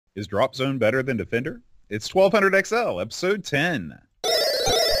Is Drop Zone better than Defender? It's 1200 XL, episode 10.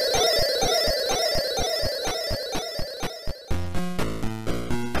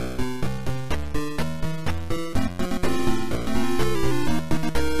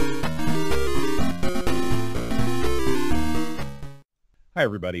 Hi,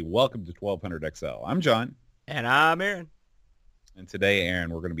 everybody. Welcome to 1200 XL. I'm John. And I'm Aaron. And today,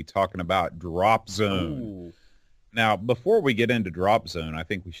 Aaron, we're going to be talking about Drop Zone. Ooh. Now, before we get into Drop Zone, I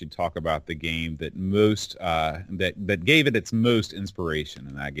think we should talk about the game that that gave it its most inspiration,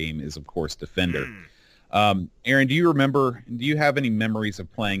 and that game is, of course, Defender. Aaron, do you have any memories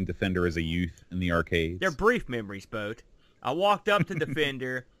of playing Defender as a youth in the arcades? They're brief memories, Boat. I walked up to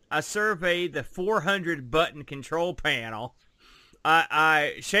Defender. I surveyed the 400-button control panel.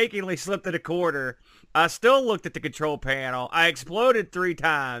 I shakingly slipped it a quarter. I still looked at the control panel. I exploded 3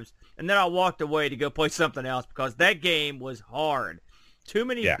 times, and then I walked away to go play something else because that game was hard. Too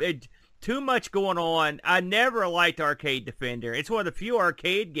much going on. I never liked Arcade Defender. It's one of the few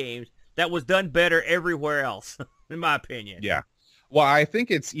arcade games that was done better everywhere else, in my opinion. Yeah. Well, I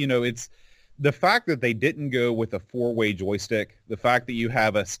think it's the fact that they didn't go with a 4-way joystick, the fact that you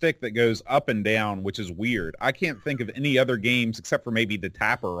have a stick that goes up and down, which is weird. I can't think of any other games except for maybe the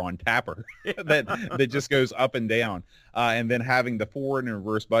Tapper on Tapper that just goes up and down. And then having the forward and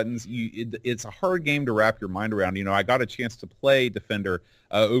reverse buttons, it's a hard game to wrap your mind around. I got a chance to play Defender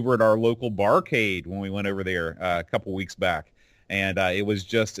over at our local barcade when we went over there a couple weeks back. And it was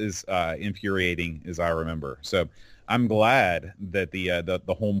just as infuriating as I remember. So I'm glad that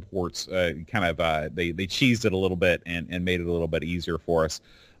the home ports they cheesed it a little bit and made it a little bit easier for us.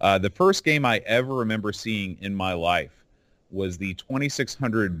 The first game I ever remember seeing in my life was the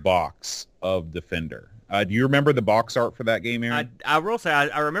 2600 box of Defender. Do you remember the box art for that game, Aaron? I will say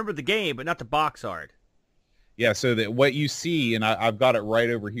I remember the game, but not the box art. Yeah, so that what you see, and I've got it right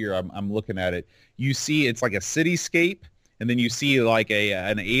over here. I'm looking at it. You see it's like a cityscape. And then you see like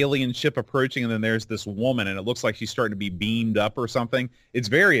an alien ship approaching, and then there's this woman, and it looks like she's starting to be beamed up or something. It's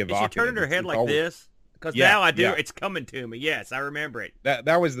very evocative. Is she turning her head like this? Because now I do. It's coming to me. Yes, I remember it.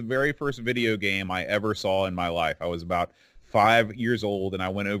 That was the very first video game I ever saw in my life. I was about 5 years old, and I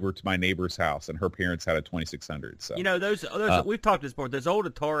went over to my neighbor's house, and her parents had a 2600. So those we've talked this before. Those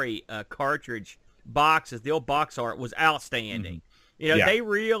old Atari cartridge boxes, the old box art was outstanding. Mm-hmm. They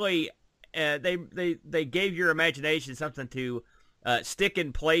really. They gave your imagination something to stick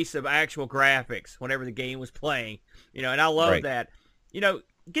in place of actual graphics whenever the game was playing, and I love that.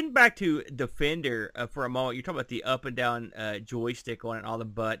 Getting back to Defender for a moment, you're talking about the up and down joystick on it and all the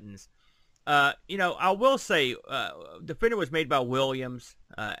buttons. I will say Defender was made by Williams,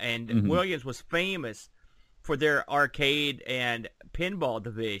 and Williams was famous for their arcade and pinball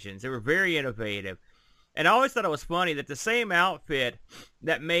divisions. They were very innovative. And I always thought it was funny that the same outfit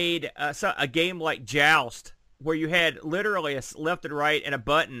that made a game like Joust, where you had literally a left and right and a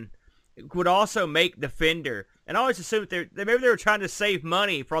button, would also make Defender. And I always assumed maybe they were trying to save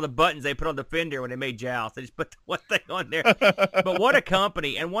money for all the buttons they put on Defender when they made Joust. They just put one thing on there. But what a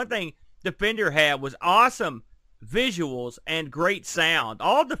company. And one thing Defender had was awesome visuals and great sound.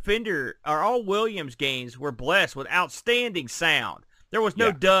 All Williams games were blessed with outstanding sound. There was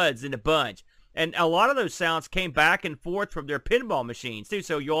no duds in the bunch. And a lot of those sounds came back and forth from their pinball machines, too.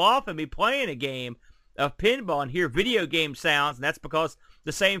 So you'll often be playing a game of pinball and hear video game sounds, and that's because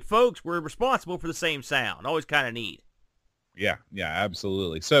the same folks were responsible for the same sound. Always kind of neat. Yeah,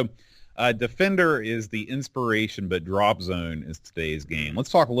 absolutely. So Defender is the inspiration, but Drop Zone is today's game. Let's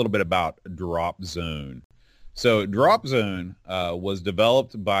talk a little bit about Drop Zone. So Drop Zone was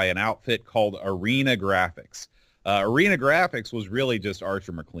developed by an outfit called Arena Graphics. Arena Graphics was really just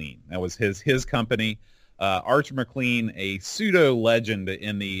Archer McLean. That was his company. Archer McLean, a pseudo legend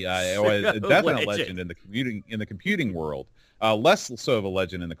in the a definite legend in the computing world. Less so of a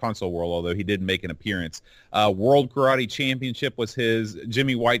legend in the console world, although he did make an appearance. World Karate Championship was his.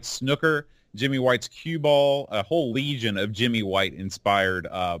 Jimmy White's Snooker, Jimmy White's Cue Ball, a whole legion of Jimmy White inspired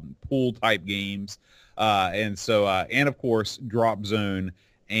pool type games, and of course Drop Zone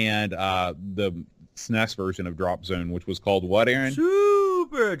and the SNES version of Drop Zone, which was called what, Aaron?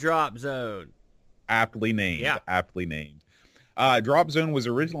 Super Drop Zone. Aptly named. Yeah. Aptly named. Drop Zone was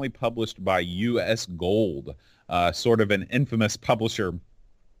originally published by US Gold, sort of an infamous publisher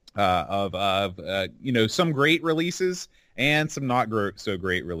of some great releases and some not so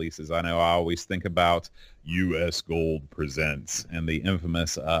great releases. I know I always think about US Gold Presents and the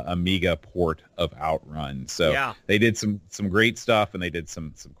infamous Amiga port of Outrun. So they did some great stuff and they did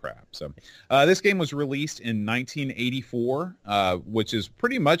some crap. So this game was released in 1984, which is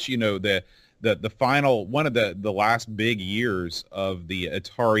pretty much, the final one of the last big years of the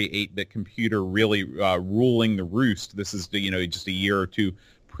Atari 8-bit computer really ruling the roost. This is just a year or two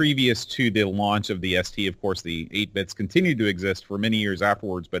previous to the launch of the ST. Of course, the 8-bits continued to exist for many years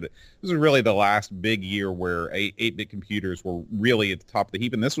afterwards, but this was really the last big year where 8-bit computers were really at the top of the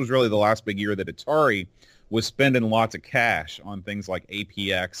heap, and this was really the last big year that Atari was spending lots of cash on things like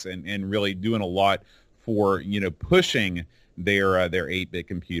APX and really doing a lot for pushing their 8-bit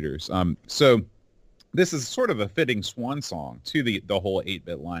computers. So this is sort of a fitting swan song to the whole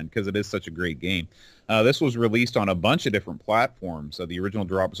 8-bit line because it is such a great game. This was released on a bunch of different platforms. The original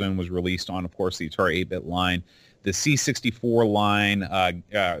Drop Zone was released on, of course, the Atari 8-bit line. The C64 line,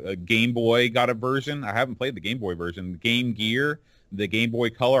 Game Boy got a version. I haven't played the Game Boy version. Game Gear, the Game Boy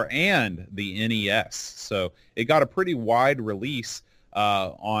Color, and the NES. So it got a pretty wide release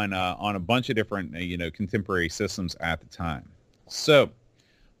on a bunch of different contemporary systems at the time. So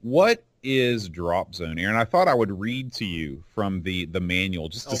what is Drop Zone, Aaron? I thought I would read to you from the manual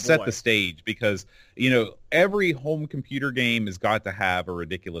just to set the stage because every home computer game has got to have a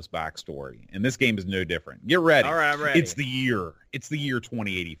ridiculous backstory, and this game is no different. Get ready. All right, I'm ready. It's the year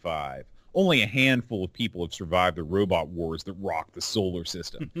 2085. Only a handful of people have survived the robot wars that rock the solar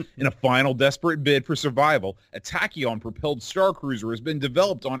system. In a final desperate bid for survival, a tachyon-propelled star cruiser has been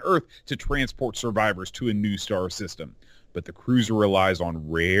developed on Earth to transport survivors to a new star system. But the cruiser relies on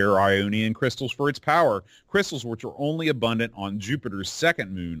rare Ionian crystals for its power, crystals which are only abundant on Jupiter's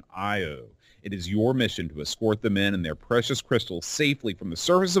second moon, Io. It is your mission to escort the men and their precious crystals safely from the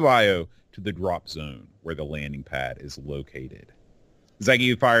surface of Io to the Drop Zone, where the landing pad is located. Does that get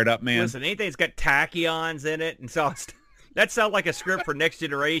you fired up, man? Listen, anything that's got tachyons in it, and so that sounds like a script for Next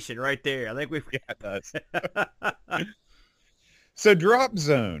Generation right there. I think we've... Yeah, it does. So Drop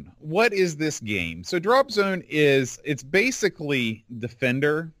Zone, what is this game? So Drop Zone it's basically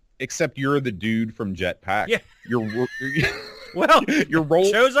Defender, except you're the dude from Jetpack. Yeah. You're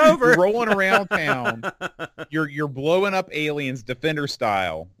show's over. You're rolling around town. You're blowing up aliens Defender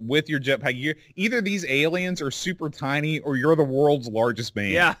style with your jetpack. Either these aliens are super tiny or you're the world's largest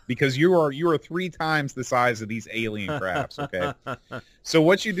man. Yeah. Because you are 3 times the size of these alien crafts, okay? So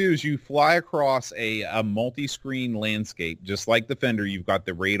what you do is you fly across a multi-screen landscape, just like Defender. You've got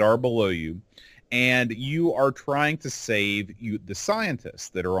the radar below you. And you are trying to save the scientists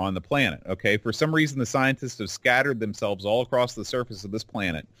that are on the planet, okay? For some reason, the scientists have scattered themselves all across the surface of this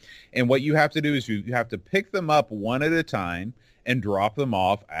planet. And what you have to do is you have to pick them up one at a time and drop them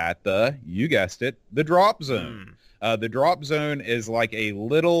off at you guessed it, the Drop Zone. The Drop Zone is like a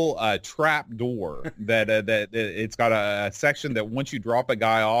little trap door that it's got a section that once you drop a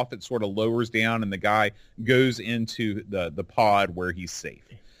guy off, it sort of lowers down and the guy goes into the pod where he's safe.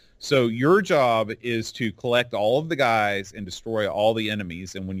 So your job is to collect all of the guys and destroy all the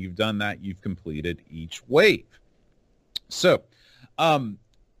enemies. And when you've done that, you've completed each wave. So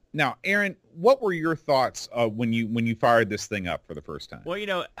now, Aaron, what were your thoughts when you fired this thing up for the first time?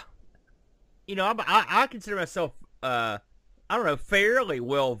 Well, I consider myself, fairly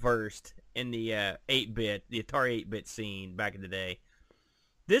well-versed in the 8-bit, the Atari 8-bit scene back in the day.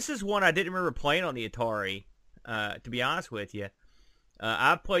 This is one I didn't remember playing on the Atari, to be honest with you.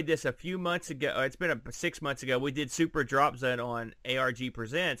 I played this a few months ago. It's been 6 months ago. We did Super Drop Zone on ARG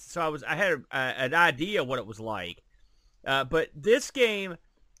Presents, so I had an idea what it was like. But this game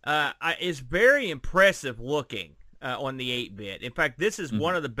is very impressive looking on the 8-bit. In fact, this is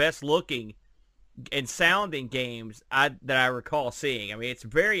one of the best looking and sounding games that I recall seeing. I mean,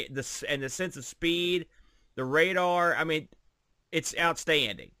 it's and the sense of speed, the radar. I mean, it's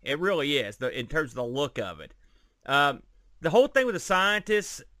outstanding. It really is in terms of the look of it. The whole thing with the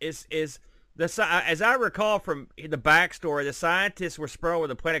scientists is as I recall from the backstory, the scientists were spread over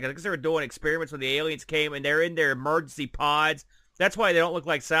the planet because they were doing experiments when the aliens came, and they're in their emergency pods. That's why they don't look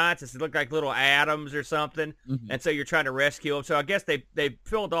like scientists. They look like little atoms or something, and so you're trying to rescue them. So I guess they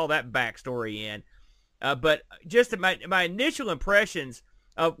filled all that backstory in. But just my initial impressions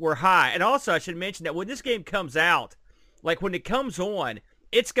were high. And also I should mention that when this game comes out, like when it comes on,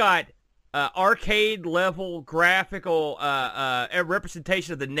 it's got arcade level graphical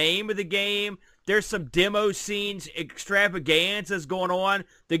representation of the name of the game. There's some demo scenes, extravaganzas going on.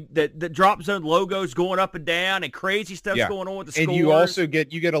 The Drop Zone logo's going up and down, and crazy stuff's going on with the scores. And you also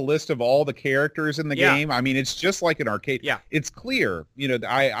get a list of all the characters in the game. I mean, it's just like an arcade. Yeah. It's clear.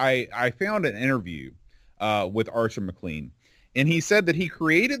 I found an interview with Archer McLean, and he said that he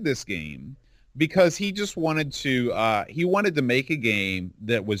created this game because he just wanted to make a game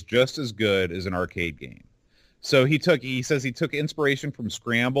that was just as good as an arcade game. So he says he took inspiration from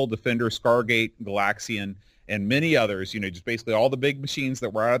Scramble, Defender, Scargate, Galaxian, and many others, just basically all the big machines that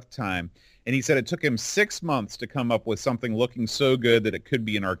were out at the time. And he said it took him 6 months to come up with something looking so good that it could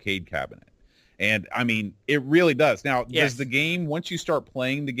be an arcade cabinet. And I mean, it really does. Now, does the game, once you start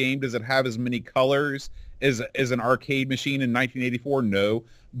playing the game, does it have as many colors as an arcade machine in 1984? No.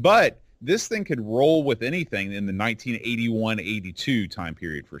 But this thing could roll with anything in the 1981-82 time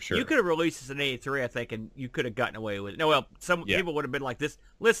period for sure. You could have released this in 83, I think, and you could have gotten away with it. No, well, some people would have been like this.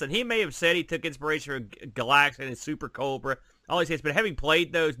 Listen, he may have said he took inspiration from Galaxian and Super Cobra, all these things, but having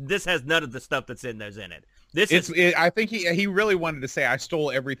played those, this has none of the stuff that's in those in it. I think he really wanted to say I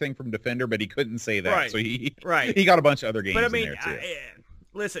stole everything from Defender, but he couldn't say that. Right. So he got a bunch of other games but I mean, in there too.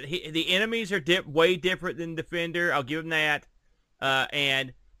 Listen, the enemies are way different than Defender. I'll give him that.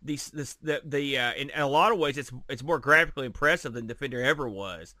 And in a lot of ways, it's more graphically impressive than Defender ever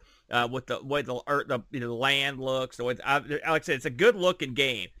was. With the way the land looks, the way like I said, it's a good looking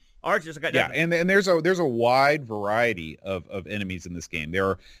game. And there's a wide variety of enemies in this game. There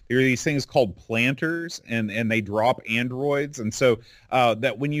are these things called planters, and they drop androids, and so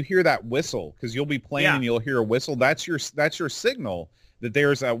that when you hear that whistle, because you'll be playing and you'll hear a whistle, that's your signal that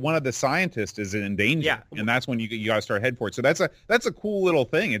there's one of the scientists is in danger, and that's when you got to start heading for it. So that's a cool little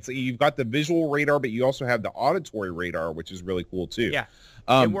thing. You've got the visual radar, but you also have the auditory radar, which is really cool too. Yeah,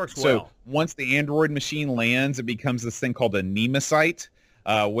 it works well. So once the android machine lands, it becomes this thing called a Nemesis.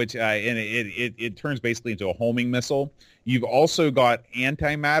 Which and it turns basically into a homing missile. You've also got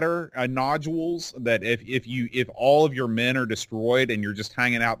antimatter nodules that if all of your men are destroyed and you're just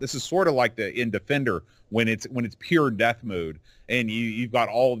hanging out, this is sort of like in Defender when it's pure death mode, and you've got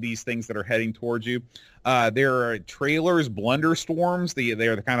all of these things that are heading towards you. There are trailers, blunder storms.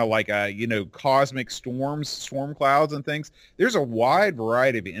 They're kind of like cosmic storms, storm clouds and things. There's a wide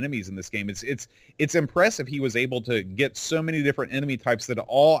variety of enemies in this game. It's impressive he was able to get so many different enemy types that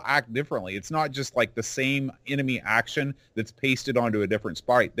all act differently. It's not just like the same enemy action that's pasted onto a different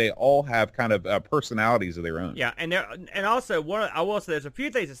sprite. They all have kind of personalities of their own. Yeah, and also I will say there's a few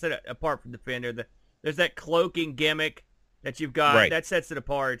things that set it apart from Defender. There's that cloaking gimmick that you've got that sets it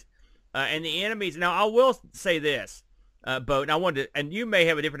apart. And the enemies. Now, I will say this, Bo, and you may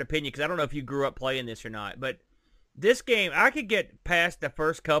have a different opinion because I don't know if you grew up playing this or not, but this game, I could get past the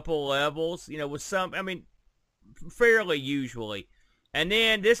first couple levels, with fairly usually. And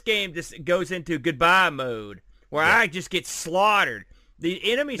then this game just goes into goodbye mode where I just get slaughtered.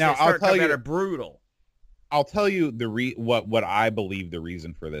 The enemies that start coming out are brutal. I'll tell you what I believe the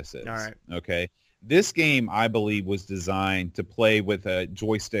reason for this is. All right. Okay. This game, I believe, was designed to play with a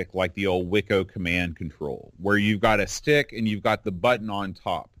joystick like the old Wiko command control, where you've got a stick and you've got the button on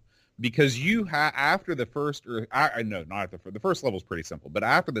top. Because after the first, the first level is pretty simple, but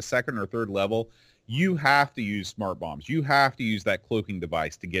after the second or third level, you have to use smart bombs. You have to use that cloaking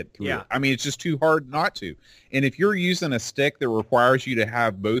device to get through it. I mean, it's just too hard not to. And if you're using a stick that requires you to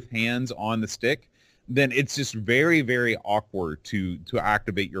have both hands on the stick, then it's just very, very awkward to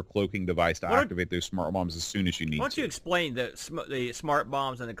activate your cloaking device to activate those smart bombs as soon as you need to. Why don't you explain the smart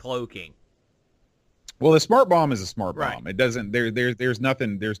bombs and the cloaking? Well, the smart bomb is a smart bomb. It doesn't there's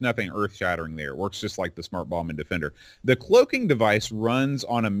nothing earth shattering there. It works just like the smart bomb in Defender. The cloaking device runs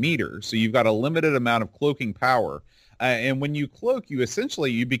on a meter, so you've got a limited amount of cloaking power. And when you cloak,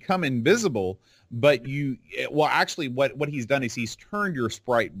 you become invisible, but actually what he's done is he's turned your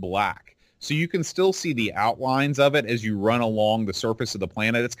sprite black. So you can still see the outlines of it as you run along the surface of the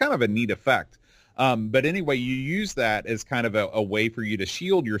planet. It's kind of a neat effect. But anyway, you use that as kind of a way for you to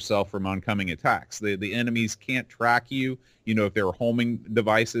shield yourself from oncoming attacks. The enemies can't track you, if they're homing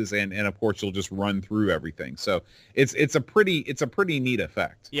devices, and of course you'll just run through everything. So it's a pretty neat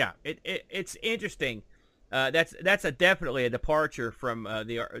effect. Yeah, it's interesting. That's definitely a departure from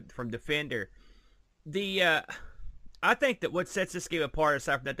Defender. I think that what sets this game apart,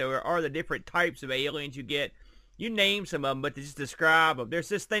 aside from that, there are the different types of aliens you get. You name some of them, but to just describe them. There's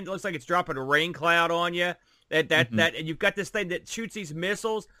this thing that looks like it's dropping a rain cloud on you. And you've got this thing that shoots these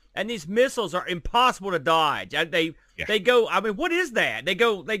missiles, and these missiles are impossible to dodge. They go. I mean, what is that? They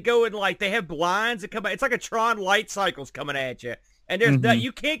go and they have blinds that come out. It's like a Tron light cycle's coming at you, and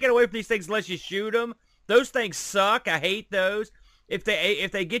you can't get away from these things unless you shoot them. Those things suck. I hate those. If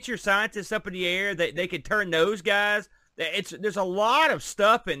they get your scientists up in the air, they can turn those guys. There's a lot of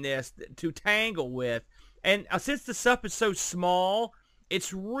stuff in this to tangle with, and since the stuff is so small,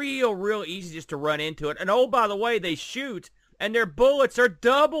 it's real easy just to run into it. And oh, by the way, they shoot, and their bullets are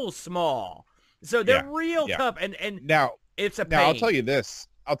double small, so they're tough. And now it's a pain. Now I'll tell you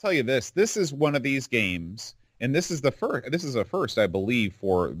this. This is one of these games, and this is the first. This is a first, I believe,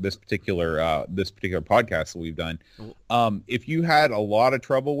 for this particular podcast that we've done. If you had a lot of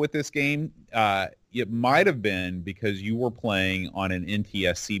trouble with this game, it might have been because you were playing on an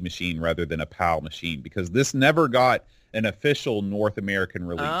NTSC machine rather than a PAL machine, because this never got an official North American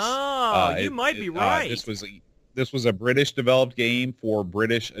release. Oh, you might be right. This was a British developed game for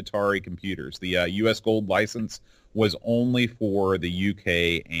British Atari computers. The US Gold license was only for the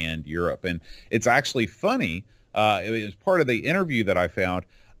UK and Europe. And it's actually funny. It was part of the interview that I found.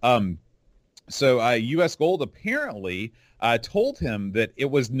 So US Gold apparently told him that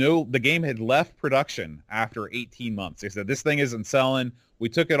the game had left production after 18 months. They said, this thing isn't selling. We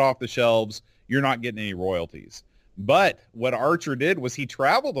took it off the shelves. You're not getting any royalties. But what Archer did was he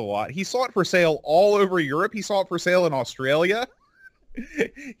traveled a lot. He saw it for sale all over Europe. He saw it for sale in Australia.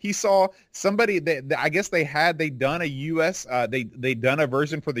 He saw somebody that I guess they'd done a US they'd done a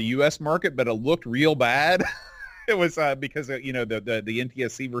version for the US market, but it looked real bad. It was because of, the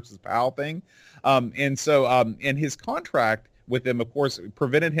NTSC versus PAL thing. And his contract with them, of course,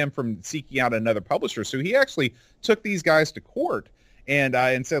 prevented him from seeking out another publisher. So he actually took these guys to court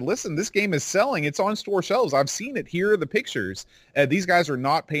and said, listen, this game is selling. It's on store shelves. I've seen it. Here are the pictures. These guys are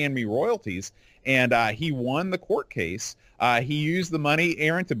not paying me royalties. And he won the court case. He used the money,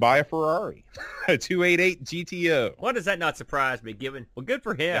 Aaron, to buy a Ferrari, a 288 GTO. Why does that not surprise me? Well, good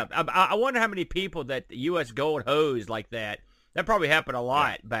for him. Yeah. I wonder how many people that the U.S. Gold hosed like that. That probably happened a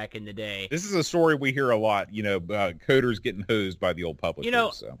lot back in the day. This is a story we hear a lot, coders getting hosed by the old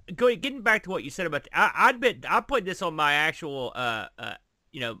publishers. Getting back to what you said about, I put this on my actual,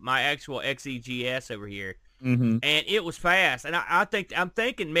 my actual XEGS over here. Mm-hmm. And it was fast, and I'm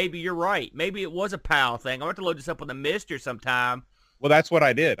thinking maybe you're right. Maybe it was a PAL thing. I want to load this up on the Mister sometime. Well, that's what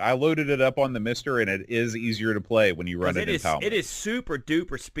I did. I loaded it up on the Mister, and it is easier to play when you run it in PAL. It is super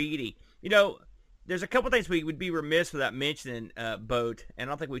duper speedy. There's a couple things we would be remiss without mentioning, Boat, and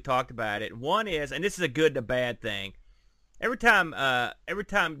I don't think we talked about it. One is, and this is a good and a bad thing. Every time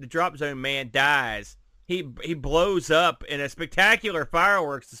the Drop Zone man dies, he blows up in a spectacular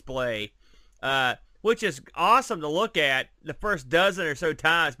fireworks display. Which is awesome to look at the first dozen or so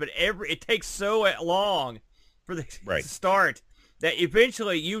times, but it takes so long for the start that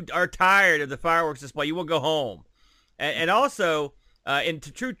eventually you are tired of the fireworks display. You will go home, and also in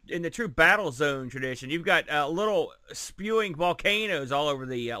the true Battle Zone tradition, you've got little spewing volcanoes all over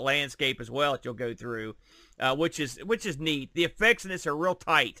the landscape as well that you'll go through, which is neat. The effects in this are real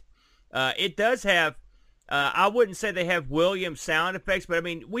tight. It does have. I wouldn't say they have Williams sound effects, but I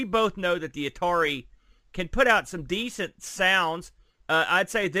mean, we both know that the Atari can put out some decent sounds. I'd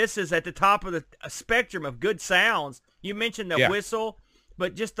say this is at the top of the spectrum of good sounds. You mentioned the whistle,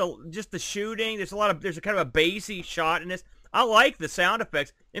 but just the shooting. There's a kind of a bassy shot in this. I like the sound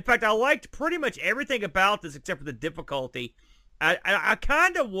effects. In fact, I liked pretty much everything about this except for the difficulty. I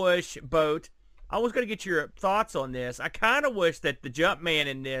kind of wish, Boat, I was going to get your thoughts on this. I kind of wish that the Jumpman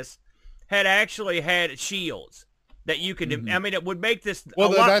in this had actually had shields that you could. Mm-hmm. I mean, it would make this a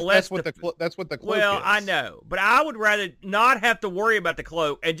lot less. That's what the cloak Well, is. I know, but I would rather not have to worry about the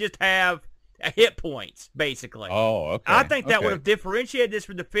cloak and just have hit points, basically. Oh, okay. I think that would have differentiated this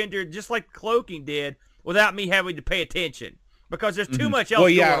from Defender, just like cloaking did, without me having to pay attention, because there's too much else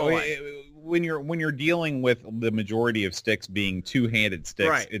going on. When you're dealing with the majority of sticks being two-handed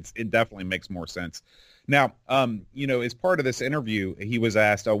sticks, it definitely makes more sense. Now, as part of this interview, he was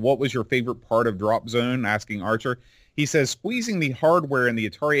asked, what was your favorite part of Drop Zone, asking Archer. He says, squeezing the hardware in the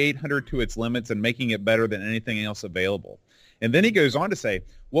Atari 800 to its limits and making it better than anything else available. And then he goes on to say,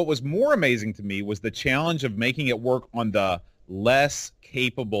 what was more amazing to me was the challenge of making it work on the less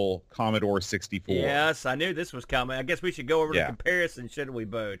capable Commodore 64. Yes, I knew this was coming. I guess we should go over the comparison, shouldn't we,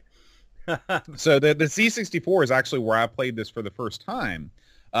 Bode? So the C64 is actually where I played this for the first time.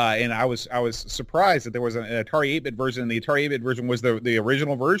 And I was surprised that there was an Atari 8-bit version, and the Atari 8-bit version was the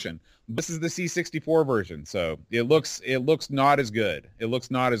original version. This is the C64 version, so it looks not as good. It looks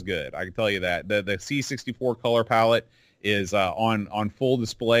not as good. I can tell you that. The C64 color palette is on full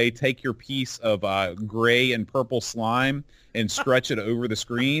display. Take your piece of gray and purple slime and stretch it over the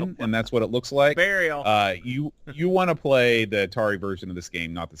screen, and that's what it looks like. Burial. You want to play the Atari version of this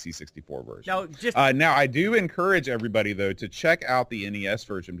game, not the C64 version. No, now, I do encourage everybody, though, to check out the NES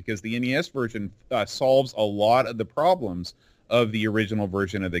version, because the NES version solves a lot of the problems of the original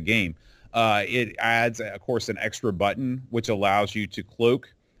version of the game. It adds, of course, an extra button, which allows you to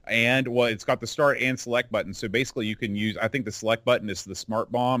cloak. And, well, it's got the start and select button. So basically you can use, I think the select button is the smart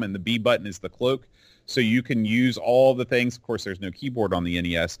bomb and the B button is the cloak. So you can use all the things. Of course, there's no keyboard on the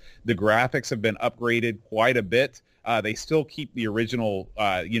NES. The graphics have been upgraded quite a bit. They still keep the original,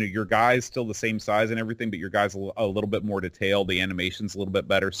 your guy's still the same size and everything, but your guy's a little bit more detailed. The animation's a little bit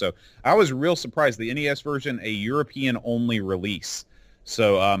better. So I was real surprised. The NES version, a European-only release.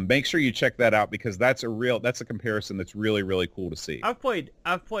 So make sure you check that out because that's a comparison that's really, really cool to see. I've played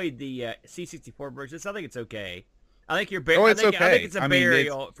the C64 version. So I think it's okay. I think you're. I think it's a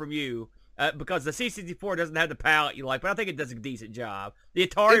burial from you. Because the C64 doesn't have the palette you like, but I think it does a decent job. The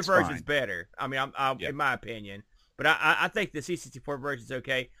Atari version's better. I mean, in my opinion. But I think the C64 version's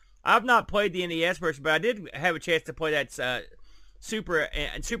okay. I've not played the NES version, but I did have a chance to play that Super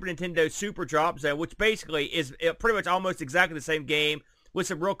Nintendo Super Drop Zone, which basically is pretty much almost exactly the same game with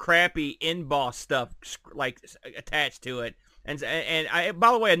some real crappy in-boss stuff like attached to it. And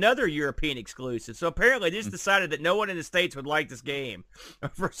by the way, another European exclusive. So apparently, they just decided that no one in the States would like this game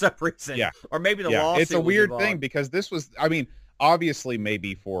for some reason. Yeah. Or maybe the lawsuit. It's a weird involved. thing because this was, I mean, obviously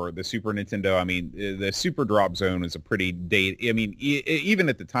maybe for the Super Nintendo, I mean, the Super Drop Zone is a pretty dated, I mean, even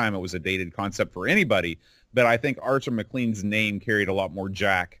at the time, it was a dated concept for anybody. But I think Archer McLean's name carried a lot more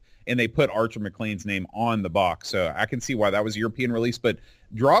jack. And they put Archer McLean's name on the box. So I can see why that was a European release. But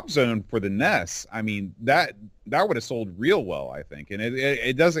Drop Zone for the NES, I mean, that would have sold real well, I think. And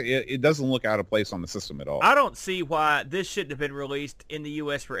it doesn't look out of place on the system at all. I don't see why this shouldn't have been released in the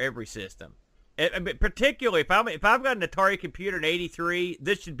U.S. for every system. Particularly, if I've got an Atari computer in '83,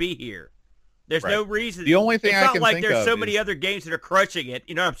 this should be here. There's no reason. The only thing I can think like there's of so many other games that are crushing it.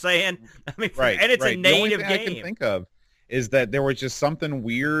 You know what I'm saying? I mean, right, and it's a native the only thing game. I can think of is that there was just something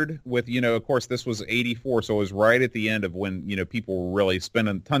weird with, of course, this was '84, so it was right at the end of when, people were really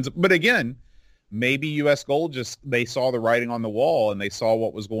spending tons of, but again, maybe US Gold they saw the writing on the wall and they saw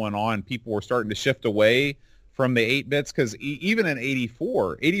what was going on. People were starting to shift away from the 8-bits because even in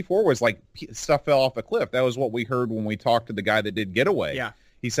 '84 was like stuff fell off a cliff. That was what we heard when we talked to the guy that did Getaway. Yeah.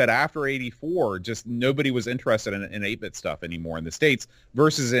 He said after '84, just nobody was interested in 8-bit stuff anymore in the States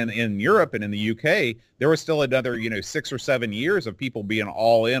versus in Europe and in the UK, there was still another, 6 or 7 years of people being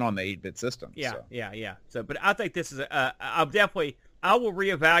all in on the 8-bit system. Yeah, so. yeah. So, but I think this is I will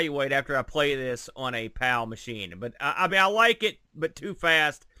reevaluate after I play this on a PAL machine. But I mean, I like it, but too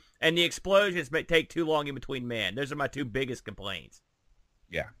fast. And the explosions may take too long in between men. Those are my two biggest complaints.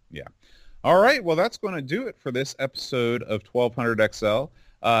 Yeah. All right. Well, that's going to do it for this episode of 1200 XL.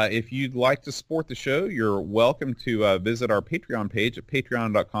 If you'd like to support the show, you're welcome to visit our Patreon page at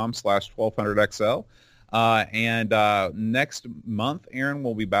patreon.com/1200XL. And next month, Aaron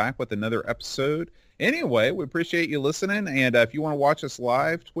will be back with another episode. Anyway, we appreciate you listening. And if you want to watch us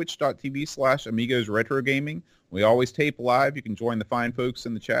live, twitch.tv/Amigos Retro Gaming. We always tape live. You can join the fine folks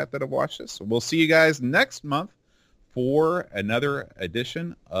in the chat that have watched us. So we'll see you guys next month for another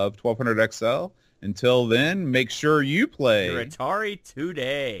edition of 1200 XL. Until then, make sure you play your Atari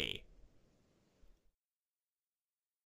today.